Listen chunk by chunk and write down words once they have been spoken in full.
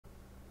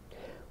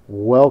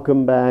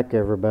Welcome back,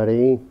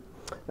 everybody.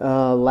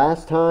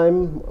 Last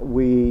time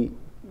we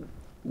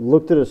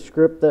looked at a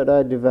script that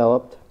I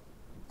developed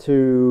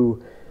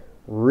to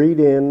read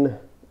in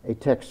a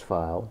text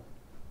file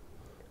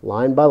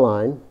line by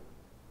line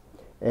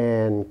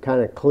and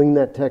kind of clean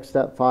that text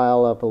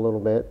file up a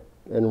little bit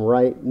and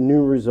write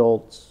new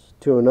results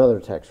to another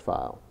text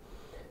file.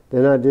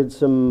 Then I did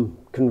some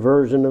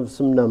conversion of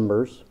some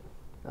numbers.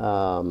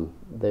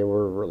 They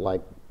were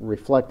like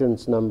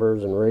reflectance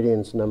numbers and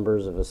radiance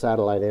numbers of a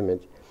satellite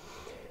image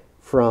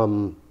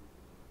from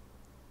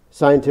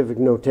scientific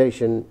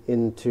notation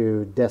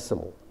into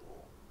decimal.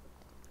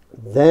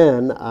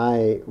 Then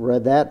I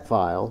read that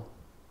file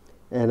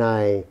and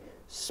I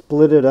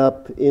split it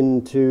up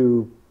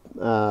into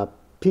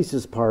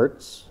pieces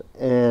parts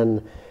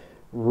and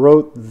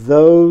wrote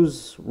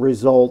those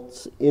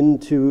results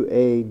into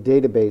a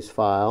database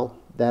file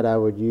that I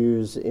would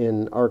use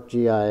in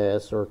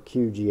ArcGIS or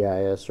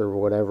QGIS or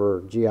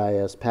whatever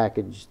GIS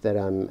package that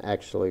I'm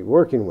actually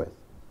working with.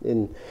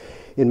 In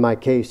my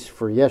case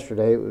for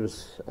yesterday, it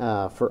was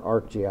for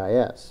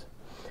ArcGIS.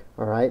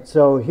 All right,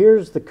 so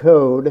here's the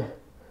code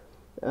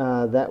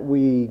that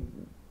we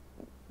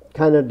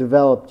kind of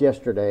developed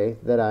yesterday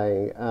that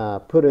I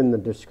put in the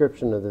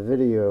description of the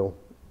video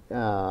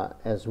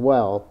as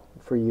well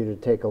for you to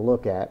take a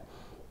look at.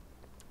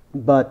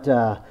 But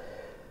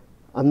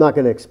I'm not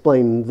going to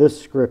explain this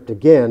script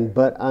again,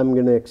 but I'm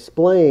going to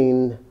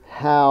explain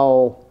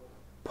how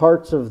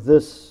parts of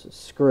this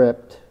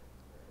script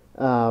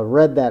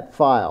read that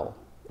file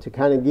to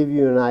kind of give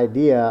you an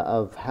idea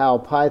of how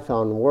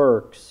Python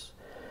works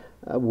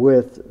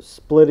with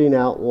splitting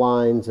out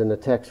lines in a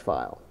text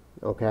file.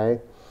 Okay?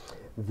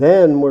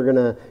 Then we're going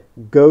to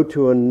go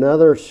to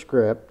another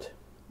script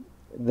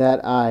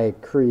that I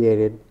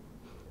created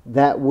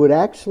that would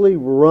actually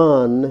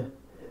run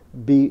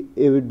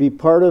it would be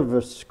part of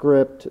a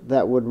script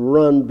that would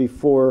run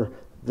before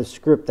the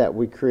script that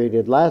we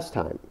created last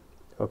time.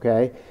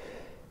 Okay?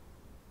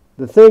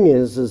 The thing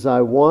is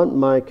I want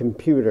my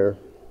computer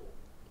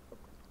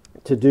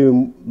to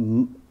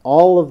do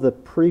all of the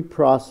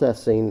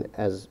pre-processing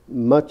as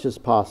much as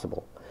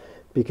possible,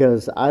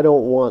 because I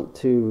don't want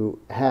to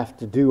have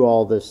to do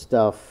all this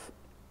stuff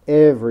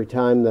every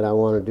time that I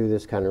want to do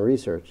this kind of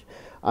research.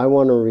 I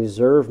want to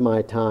reserve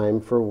my time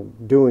for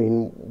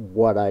doing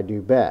what I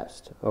do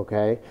best,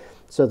 okay?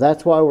 So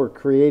that's why we're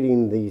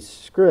creating these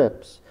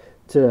scripts,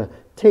 to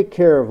take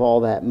care of all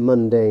that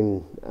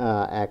mundane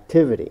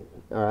activity,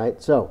 all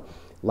right? So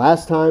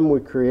last time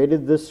we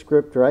created this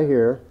script right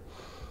here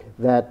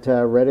that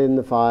read in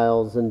the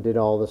files and did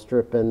all the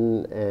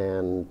stripping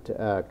and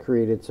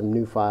created some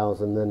new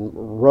files and then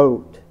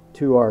wrote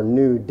to our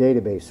new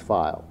database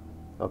file,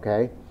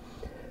 okay?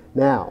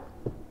 Now,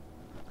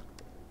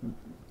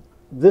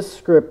 this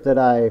script that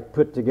I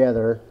put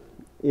together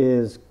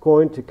is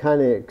going to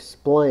kind of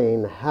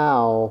explain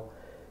how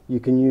you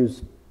can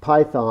use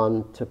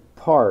Python to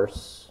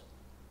parse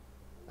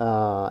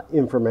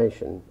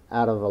information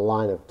out of a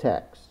line of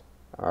text.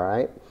 All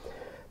right.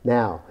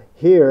 Now,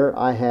 here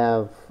I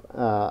have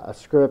a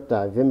script.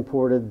 I've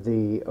imported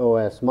the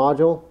OS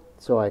module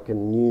so I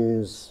can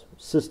use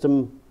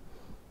system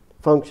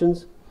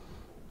functions.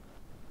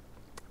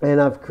 And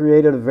I've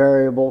created a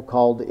variable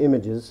called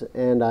images,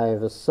 and I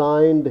have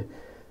assigned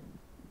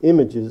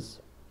images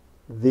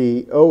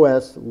the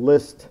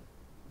os.listdir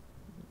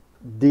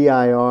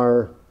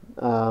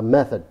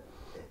method.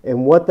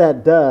 And what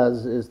that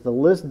does is the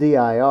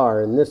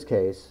listdir, in this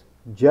case,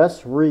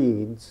 just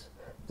reads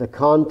the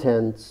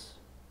contents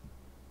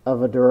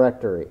of a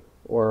directory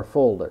or a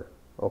folder,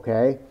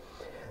 okay?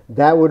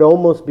 That would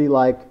almost be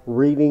like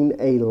reading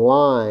a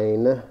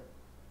line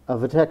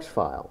of a text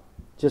file.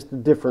 Just the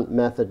different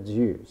methods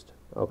used,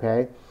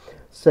 okay?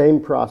 Same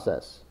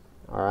process,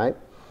 all right?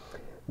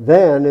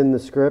 Then in the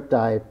script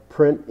I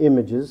print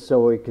images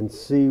so we can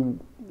see,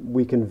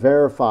 we can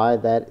verify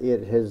that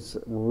it has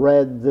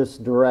read this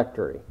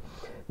directory.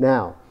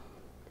 Now,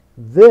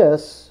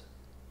 this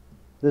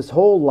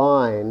whole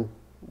line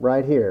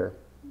right here,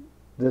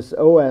 this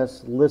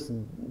os.listdir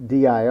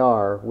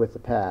with the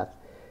path,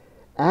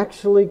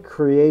 actually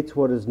creates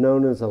what is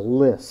known as a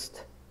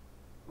list,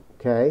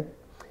 okay?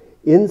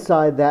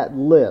 Inside that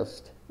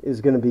list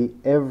is going to be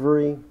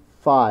every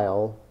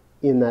file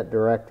in that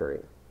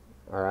directory,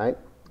 all right,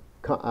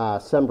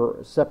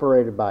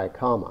 separated by a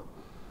comma.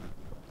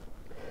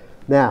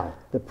 Now,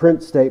 the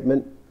print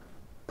statement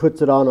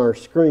puts it on our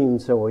screen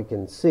so we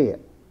can see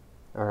it,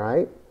 all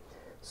right?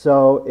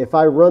 So if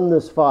I run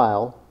this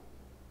file,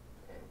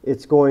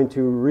 it's going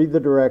to read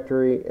the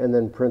directory and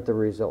then print the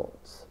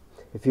results.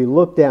 If you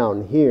look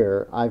down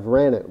here, I've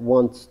ran it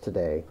once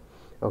today,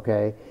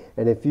 okay?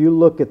 And if you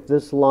look at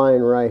this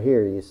line right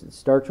here, it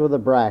starts with a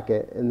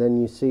bracket, and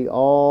then you see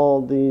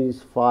all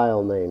these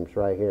file names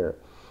right here.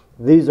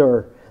 These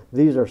are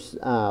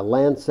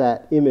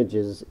Landsat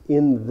images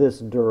in this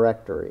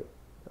directory,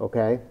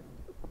 okay?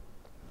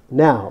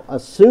 Now,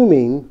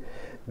 assuming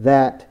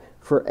that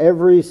for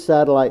every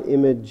satellite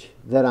image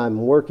that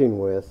I'm working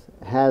with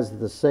has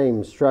the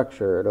same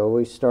structure. It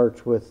always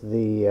starts with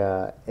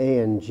the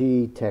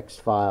ANG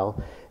text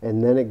file,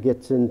 and then it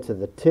gets into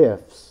the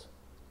TIFFs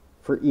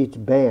for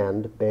each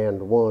band,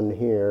 band 1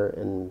 here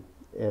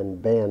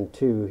and band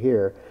 2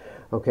 here.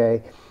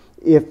 Okay,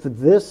 if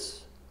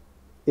this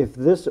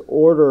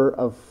order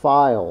of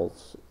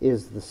files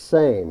is the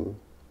same,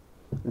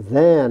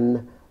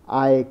 then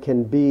I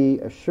can be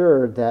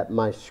assured that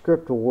my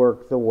script will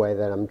work the way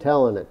that I'm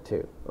telling it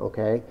to,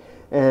 okay?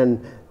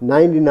 And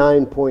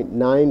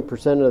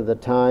 99.9% of the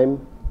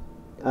time,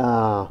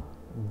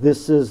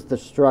 this is the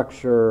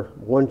structure.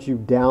 Once you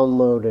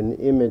download an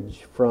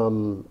image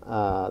from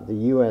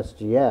the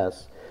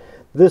USGS,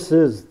 this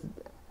is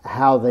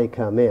how they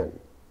come in,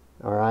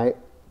 all right?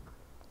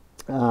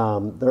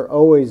 They're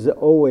always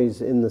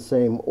in the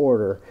same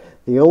order.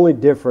 The only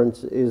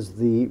difference is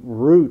the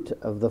root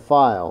of the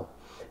file.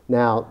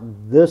 Now,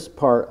 this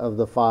part of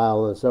the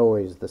file is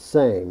always the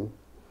same.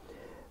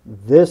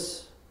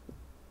 This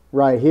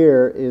right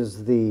here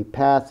is the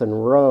path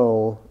and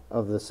row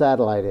of the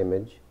satellite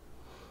image.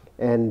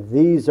 And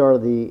these are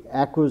the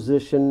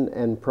acquisition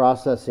and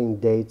processing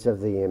dates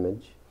of the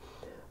image.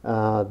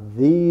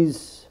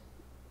 These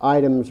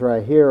items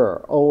right here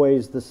are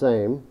always the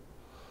same.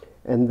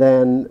 And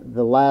then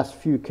the last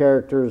few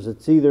characters,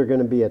 it's either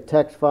going to be a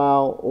text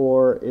file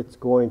or it's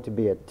going to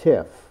be a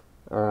TIFF.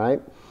 All right.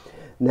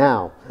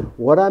 Now,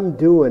 what I'm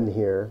doing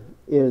here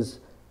is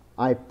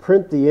I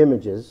print the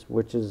images,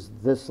 which is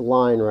this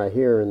line right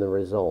here in the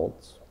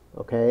results,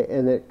 okay,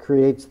 and it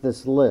creates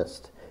this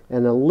list.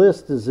 And a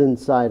list is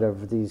inside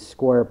of these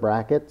square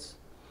brackets,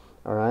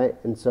 all right,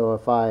 and so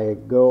if I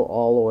go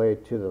all the way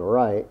to the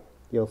right,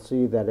 you'll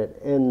see that it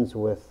ends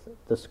with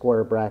the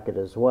square bracket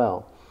as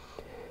well.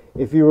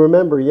 If you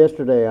remember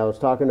yesterday, I was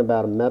talking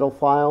about a meta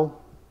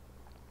file,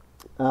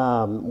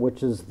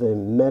 which is the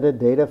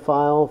metadata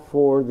file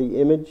for the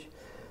image.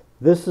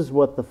 This is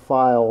what the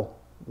file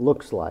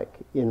looks like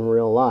in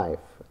real life,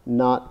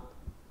 not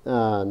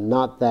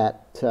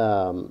that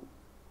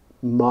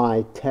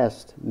my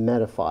test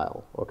meta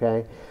file,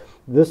 okay?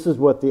 This is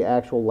what the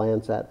actual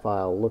Landsat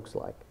file looks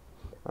like,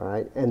 all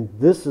right? And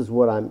this is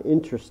what I'm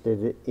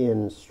interested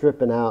in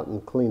stripping out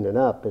and cleaning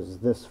up, is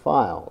this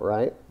file,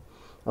 right?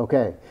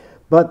 Okay,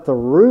 but the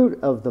root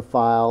of the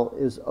file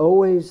is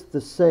always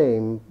the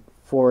same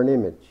for an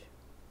image.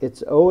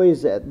 It's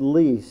always at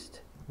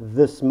least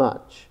this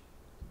much.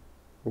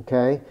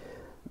 Okay,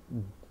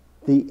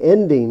 the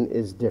ending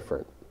is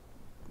different.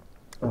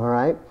 All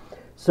right,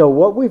 so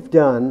what we've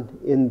done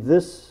in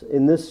this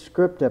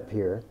script up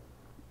here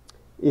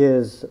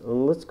is,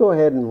 let's go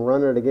ahead and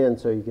run it again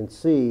so you can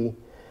see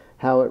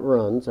how it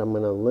runs. I'm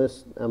going to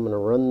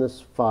run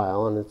this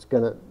file, and it's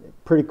going to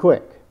pretty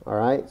quick. All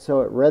right, so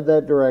it read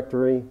that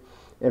directory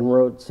and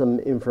wrote some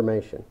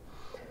information.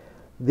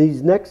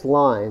 These next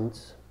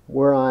lines,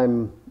 where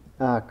I'm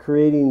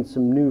creating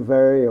some new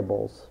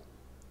variables,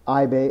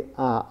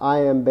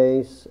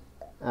 imBase,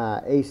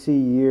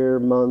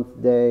 acYear,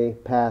 month, day,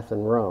 path,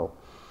 and row.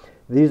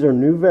 These are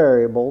new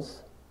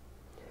variables,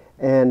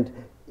 and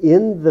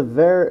in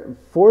the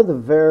for the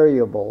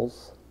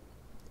variables,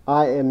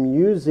 I am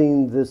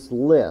using this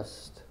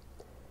list,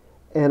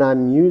 and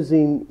I'm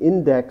using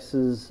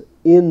indexes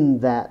in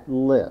that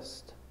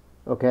list.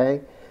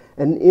 Okay,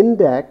 an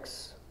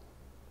index,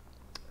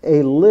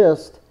 a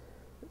list,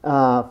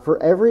 for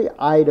every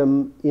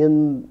item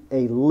in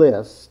a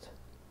list,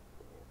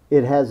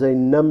 it has a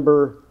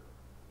number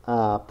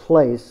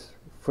place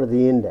for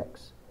the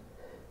index.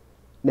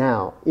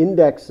 Now,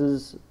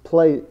 indexes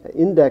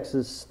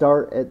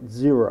start at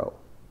 0.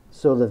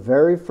 So the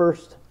very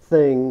first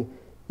thing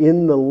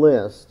in the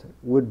list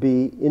would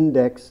be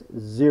index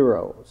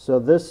 0. So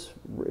this,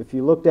 if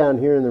you look down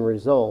here in the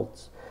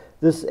results,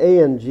 this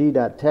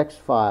ang.txt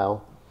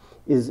file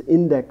is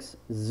index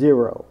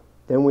 0.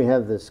 Then we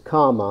have this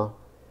comma,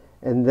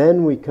 and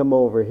then we come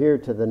over here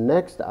to the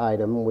next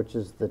item, which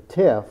is the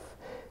TIFF.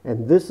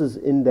 And this is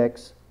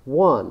index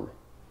 1,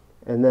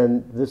 and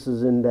then this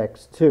is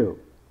index 2,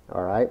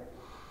 all right?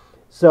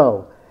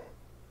 So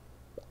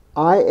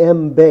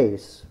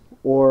imBase,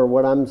 or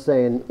what I'm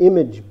saying,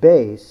 image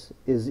base,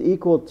 is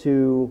equal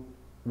to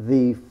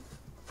the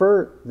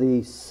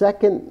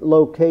second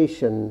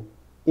location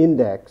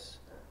index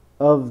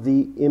of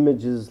the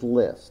images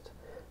list.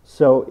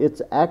 So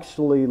it's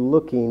actually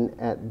looking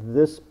at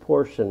this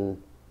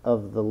portion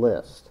of the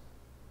list,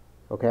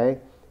 okay?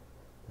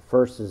 The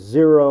first is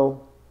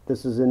 0.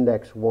 This is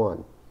index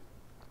 1.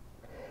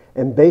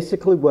 And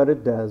basically what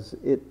it does,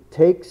 it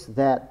takes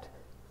that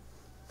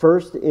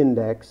first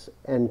index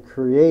and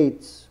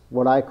creates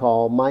what I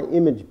call my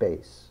image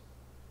base.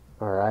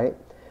 All right.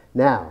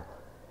 Now,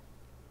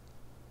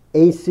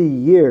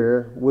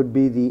 acYear would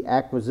be the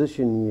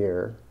acquisition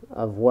year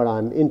of what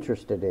I'm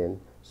interested in.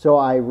 So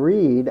I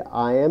read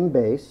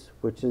imBase,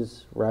 which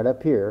is right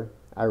up here.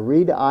 I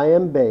read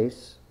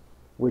imBase,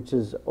 which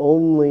is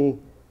only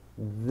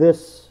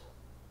this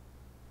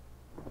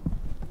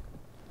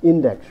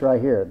index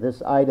right here,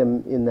 this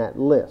item in that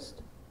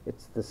list.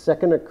 It's the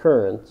second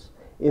occurrence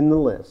in the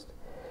list.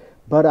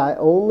 But I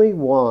only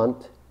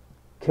want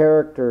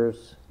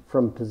characters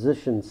from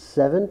position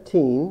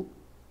 17,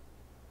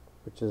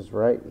 which is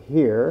right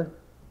here,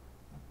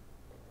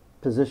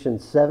 position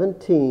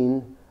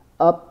 17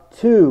 up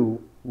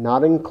to,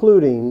 not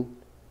including,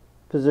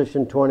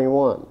 position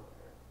 21,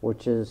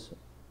 which is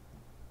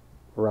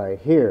right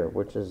here,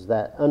 which is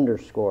that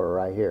underscore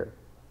right here.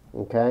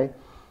 Okay?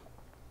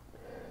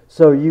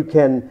 So you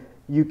can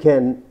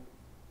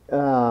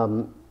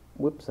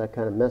whoops, I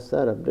kind of messed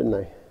that up, didn't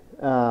I?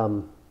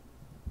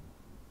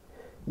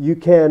 You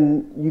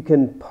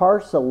can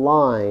parse a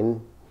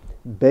line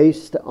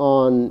based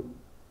on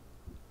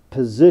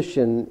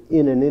position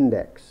in an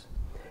index.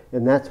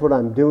 And that's what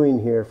I'm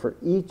doing here for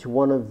each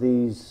one of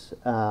these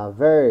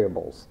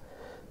variables.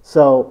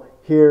 So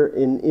here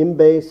in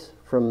imBase,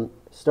 from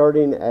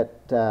starting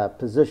at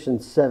position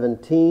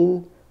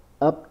 17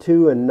 up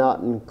to and not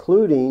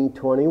including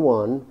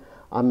 21,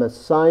 I'm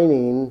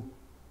assigning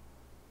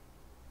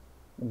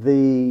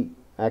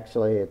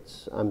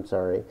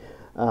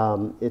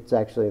it's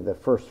actually the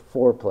first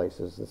 4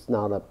 places. It's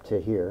not up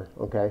to here,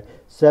 okay?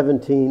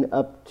 17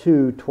 up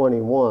to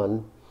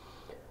 21,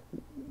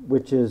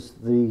 which is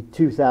the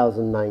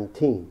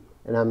 2019,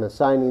 and I'm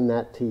assigning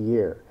that to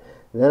year.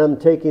 Then I'm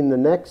taking the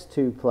next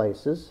 2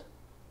 places,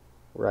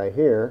 right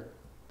here,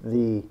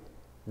 the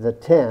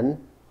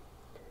 10,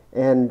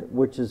 and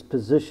which is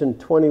position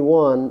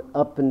 21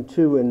 up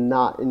into and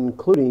not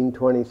including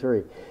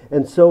 23,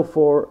 and so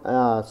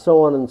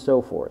on and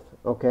so forth.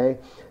 Okay,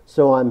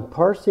 so I'm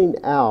parsing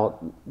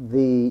out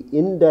the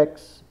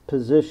index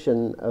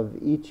position of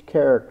each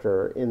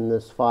character in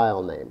this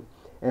file name,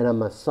 and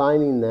I'm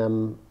assigning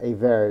them a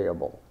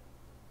variable.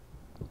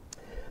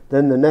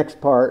 Then the next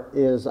part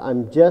is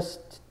I'm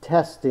just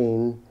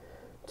testing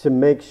to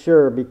make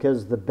sure,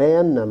 because the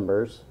band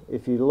numbers,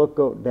 if you look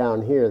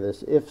down here,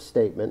 this if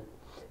statement,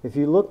 if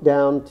you look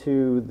down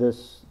to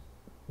this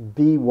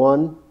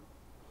B1,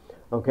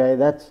 okay,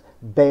 that's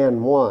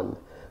band 1.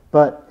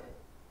 But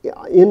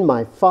in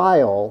my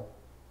file,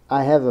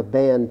 I have a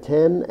band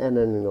 10 and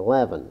an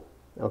 11,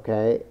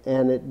 okay,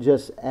 and it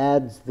just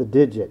adds the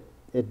digit.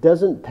 It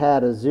doesn't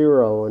pad a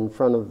 0 in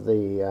front of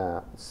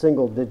the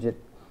single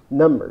digit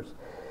numbers.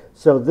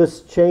 So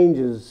this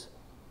changes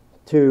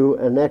to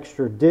an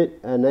extra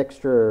digit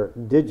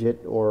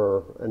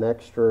or an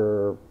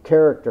extra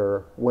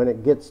character when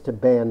it gets to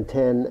band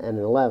 10 and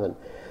 11.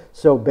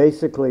 So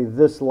basically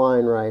this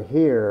line right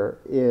here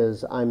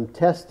is I'm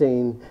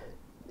testing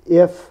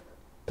if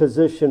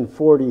position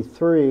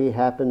 43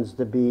 happens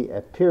to be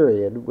a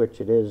period,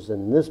 which it is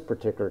in this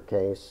particular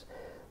case,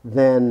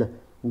 then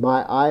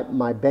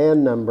my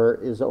band number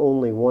is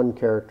only 1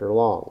 character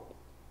long.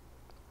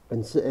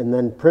 And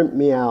then print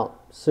me out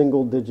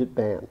single digit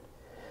band.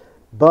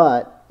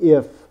 But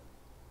if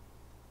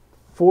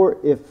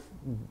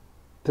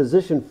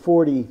position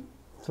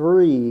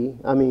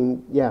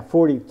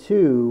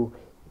 42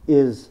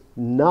 is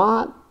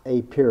not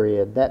a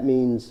period, that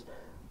means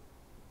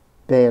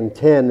band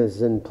 10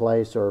 is in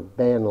place or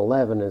band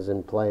 11 is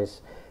in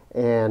place,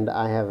 and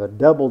I have a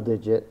double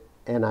digit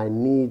and I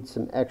need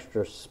some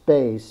extra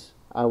space.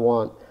 I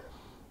want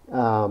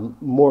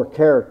more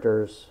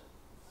characters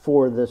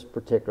for this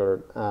particular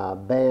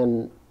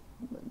band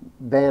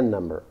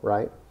number,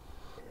 right?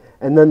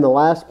 And then the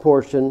last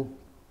portion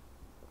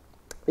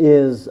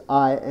is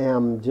I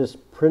am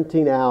just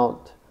printing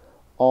out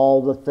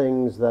all the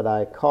things that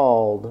I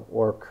called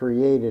or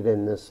created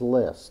in this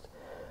list.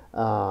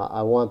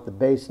 I want the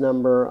base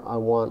number. I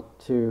want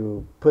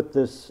to put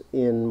this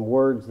in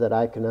words that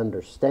I can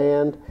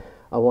understand.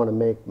 I want to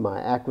make my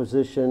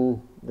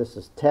acquisition, this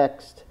is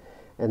text,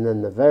 and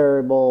then the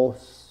variable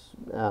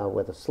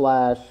with a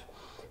slash.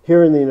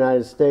 Here in the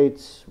United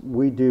States,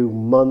 we do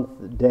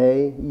month,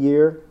 day,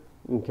 year,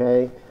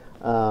 okay?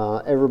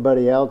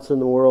 Everybody else in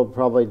the world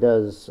probably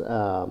does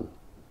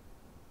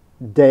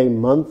day,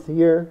 month,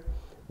 year.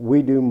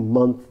 We do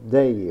month,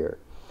 day, year.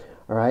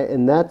 All right,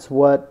 and that's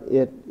what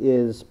it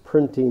is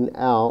printing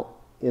out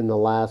in the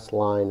last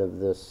line of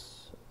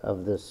this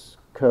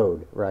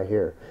code right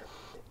here.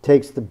 It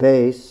takes the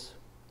base,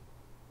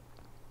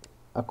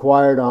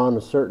 acquired on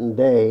a certain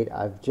date.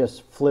 I've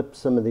just flipped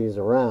some of these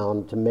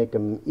around to make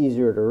them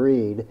easier to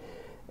read,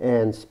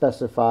 and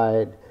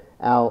specified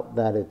out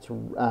that it's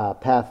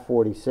path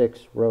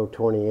 46, row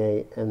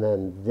 28, and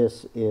then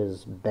this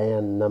is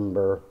band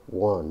number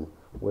 1,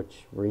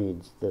 which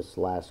reads this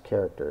last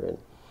character in.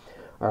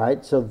 All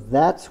right, so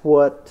that's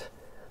what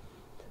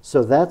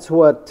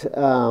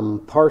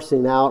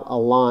parsing out a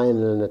line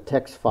in a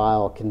text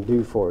file can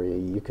do for you.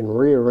 You can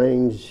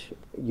rearrange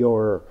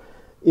your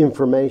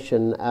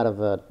information out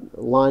of a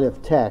line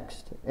of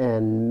text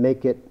and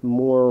make it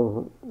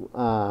more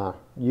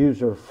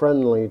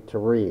user-friendly to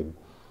read.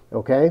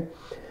 Okay,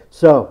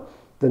 so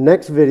the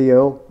next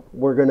video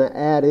we're going to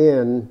add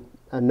in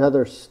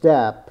another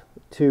step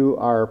to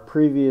our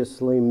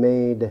previously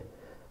made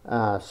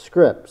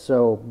script.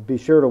 So be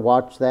sure to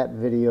watch that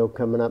video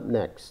coming up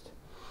next.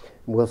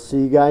 We'll see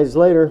you guys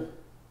later.